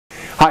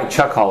Hi,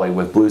 Chuck Hawley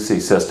with Blue Sea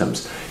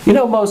Systems. You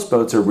know, most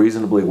boats are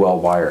reasonably well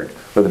wired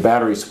with a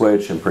battery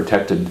switch and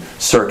protected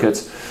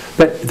circuits,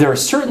 but there are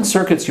certain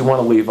circuits you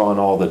want to leave on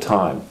all the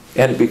time,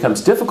 and it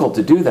becomes difficult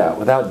to do that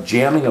without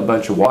jamming a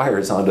bunch of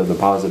wires onto the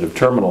positive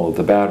terminal of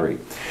the battery.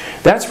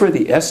 That's where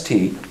the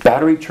ST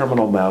battery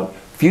terminal mount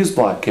fuse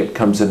block kit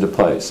comes into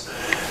place.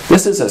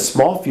 This is a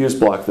small fuse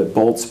block that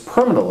bolts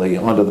permanently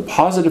onto the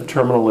positive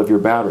terminal of your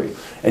battery,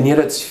 and yet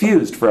it's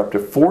fused for up to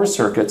 4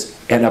 circuits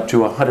and up to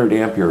 100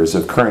 amperes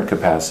of current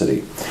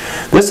capacity.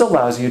 This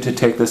allows you to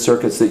take the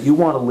circuits that you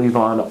want to leave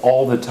on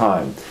all the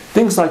time,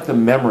 things like the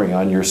memory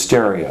on your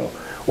stereo,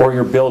 or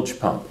your bilge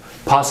pump,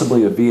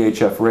 possibly a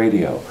VHF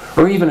radio,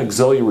 or even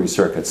auxiliary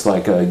circuits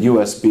like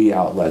USB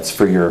outlets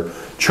for your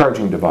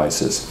charging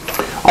devices.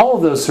 All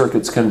of those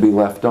circuits can be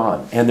left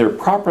on, and they're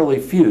properly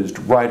fused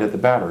right at the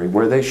battery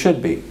where they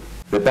should be.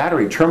 The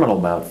battery terminal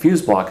mount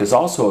fuse block is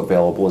also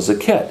available as a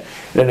kit,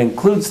 and it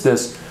includes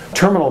this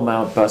terminal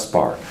mount bus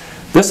bar.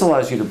 This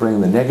allows you to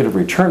bring the negative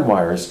return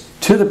wires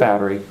to the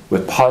battery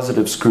with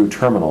positive screw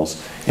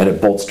terminals, and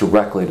it bolts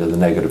directly to the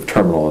negative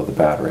terminal of the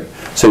battery.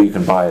 So you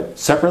can buy it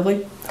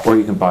separately, or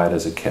you can buy it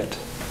as a kit.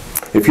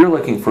 If you're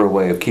looking for a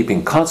way of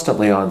keeping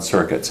constantly on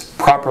circuits,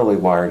 properly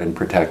wired and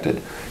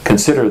protected,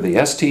 consider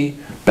the ST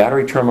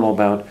battery terminal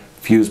mount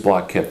fuse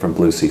block kit from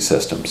Blue Sea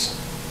Systems.